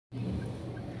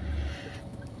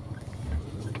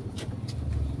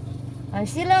I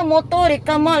see lah, motor they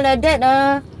come out like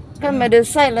that come at the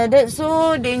side like that,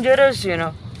 so dangerous, you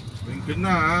know. Then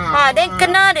kena. Then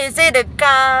kena, they say the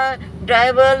car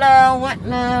driver lah, what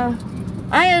lah.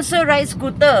 I also ride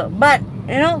scooter, but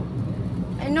you know,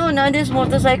 I know nowadays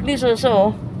motorcyclists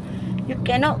also, you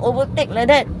cannot overtake like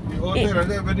that. Overtake like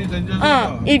that very dangerous.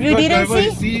 If you didn't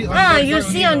see, you right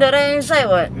see on the right hand side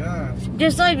what? Yeah.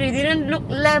 Just now if you didn't look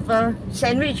left,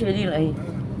 sandwich already like.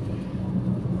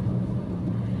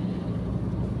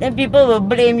 Then people will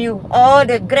blame you. All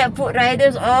the Grab food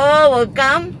riders all will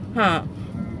come.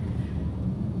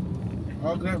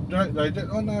 All Grab like that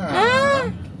on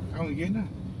Come again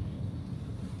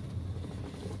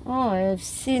Oh, I have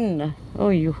seen. Oh,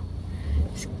 you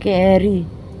scary.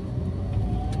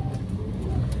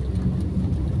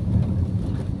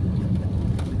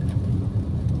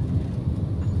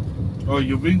 Oh,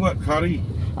 you bring what? Curry?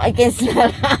 I can smell.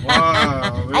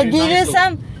 Wow, I very give you nice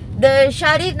some. The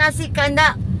Sharif nasi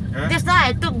kandak. Just now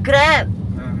I took Grab.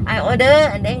 I order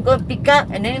and then go pick up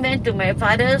and then went to my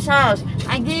father's house.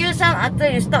 I give you some after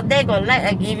you stop there, got light,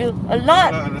 I give you a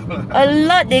lot. A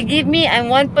lot they give me. I'm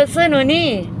one person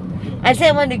only. I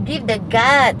said I want to give the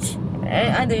guards.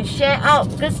 I want to share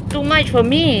out because too much for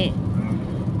me.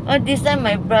 This time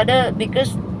my brother,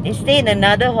 because he stay in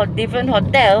another different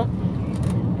hotel,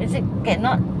 he said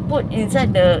cannot put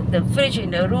inside the fridge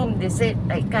in the room. They said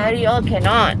like curry all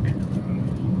cannot.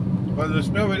 But the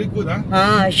smell very good,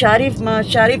 huh? Sharif 30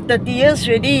 years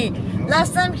already.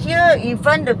 Last time here in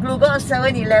front the Kluga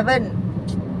 7-Eleven.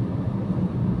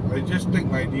 I just take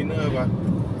my dinner, but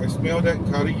I smell that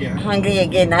curry. Hungry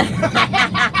again,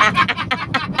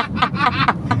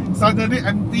 Suddenly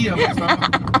empty my stomach.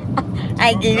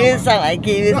 I give you some.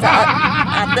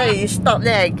 After you stop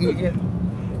there, I give you.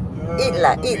 Eat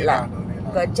lah.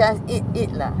 Got chance, eat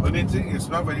lah. Only thing, it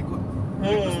smells very good.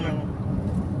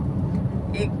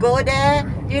 You go there,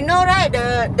 you know right,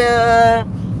 the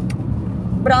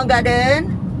Brown Garden?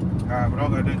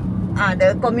 Brown Garden.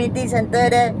 The community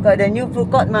center there, got the new food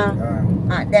court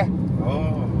there.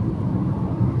 Oh.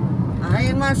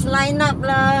 You must line up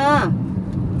lah.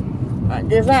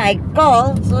 This one I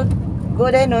call, so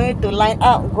go there, no need to line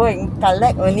up, go and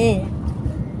collect only.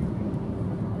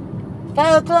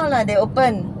 5 o'clock lah they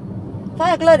open.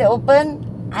 5 o'clock they open.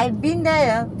 I've been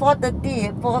there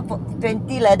 4:30,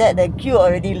 4:20 like that. The queue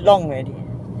already long already.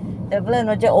 The place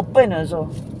not just open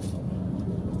also.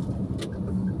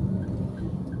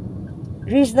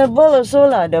 Reasonable also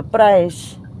lah the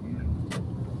price.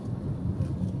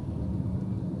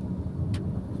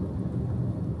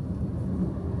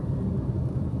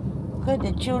 Cause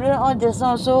the children all just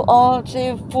now so all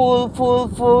say full.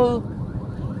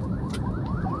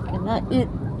 Cannot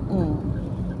eat.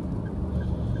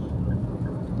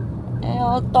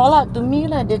 All tolak to me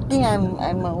lah. They think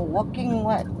I'm a walking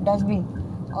dustbin.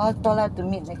 All tolak to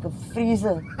me like a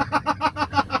freezer.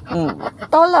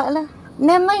 Tolak lah.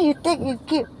 Never mind, you take, you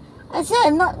keep. I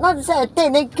said not say I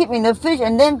take, then keep in the fridge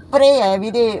and then pray every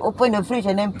day. Open the fridge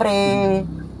and then pray,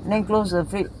 and then close the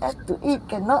fridge. Have to eat,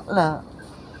 cannot lah.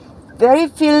 Very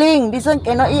filling. This one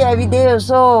cannot eat every day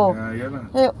also.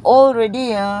 They're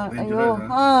already I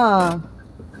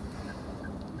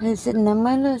said, never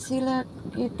mind lah, see lah.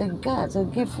 Give the guards or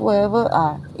give whoever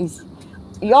is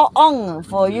your ong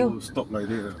for you. Stop like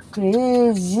that.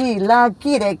 Crazy.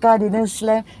 Lucky that car didn't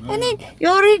slam. And then you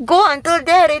already go until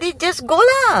there already, just go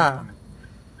lah.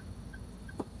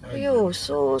 Yo,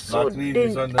 so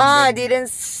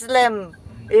didn't slam.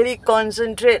 Really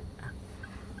concentrate.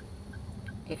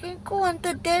 You can go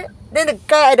until there. Then the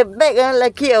car at the back,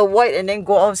 lucky avoid and then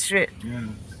go off straight.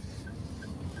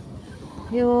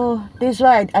 Yo, this is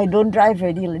why I don't drive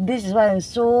already. This is why I'm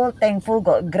so thankful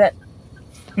got Grab.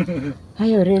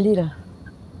 Ayo, really lah.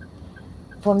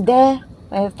 From there,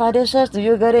 my father says to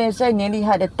you, Garden, I nearly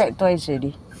had attack twice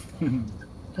already.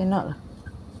 Cannot lah.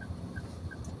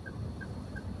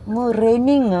 More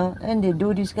raining and they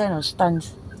do this kind of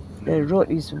stunts. The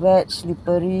road is wet,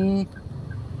 slippery.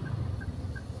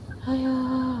 Ayo.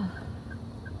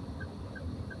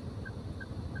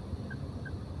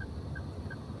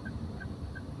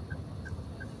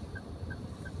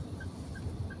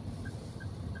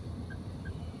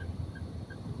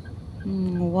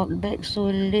 Walk back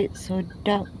so late, so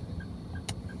dark.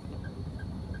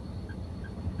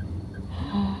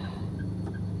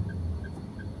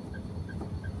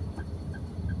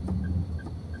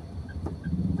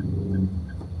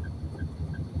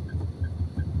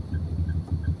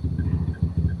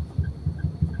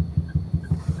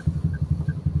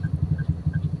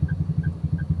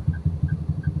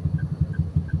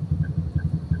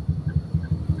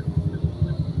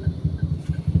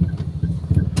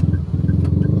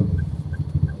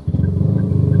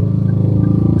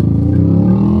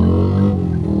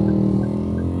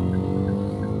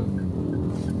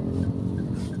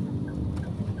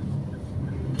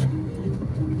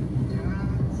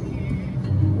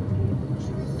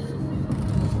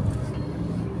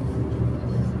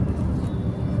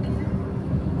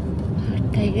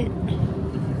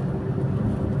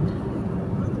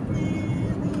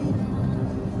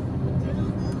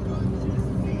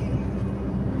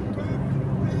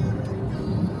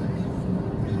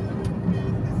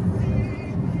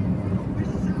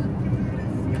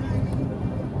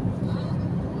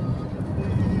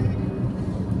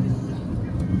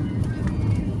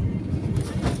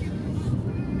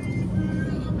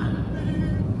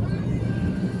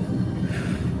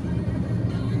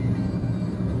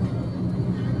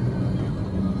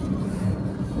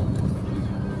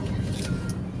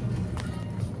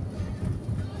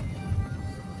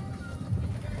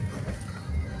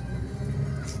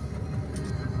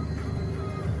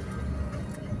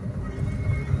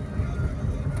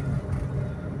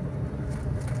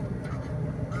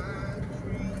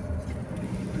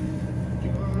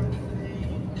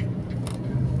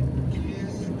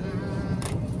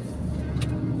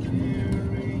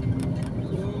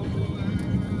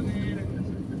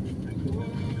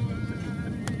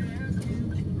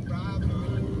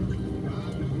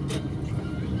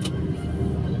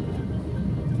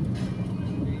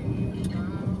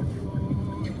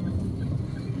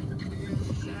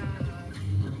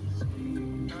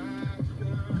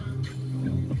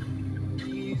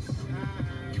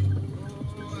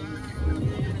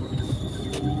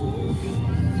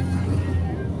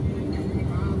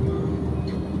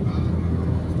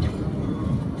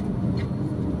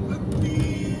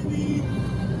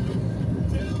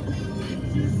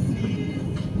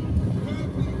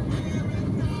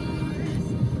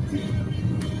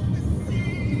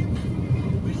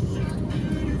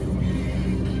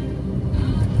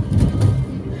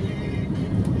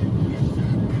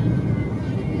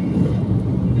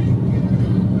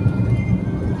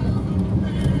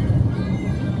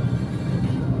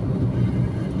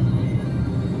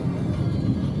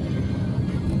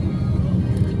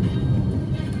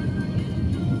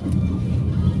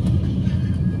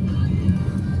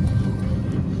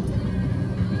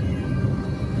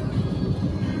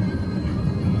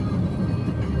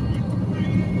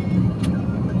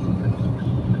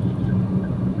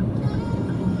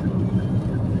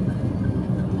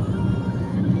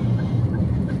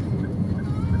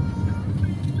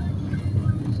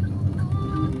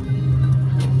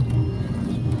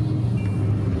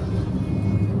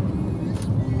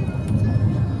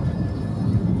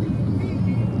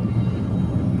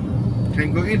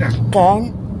 Can go in ah?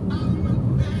 Can.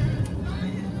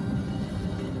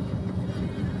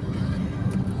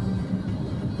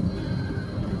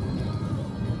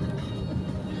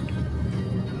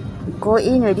 Go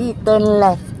in already, turn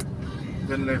left.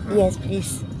 Turn left ah? Yes,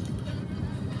 please.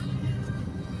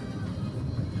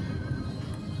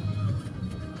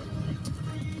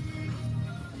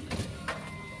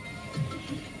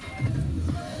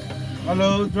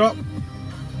 Hello, drop.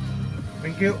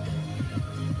 Thank you.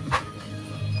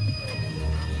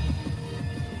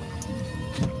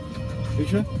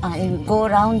 Which one? And go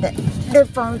around the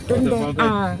fountain The there. fountain.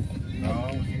 Ah,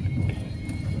 Oh, okay.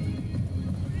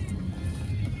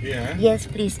 Yeah. yes,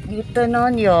 please. You turn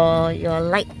on your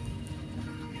light.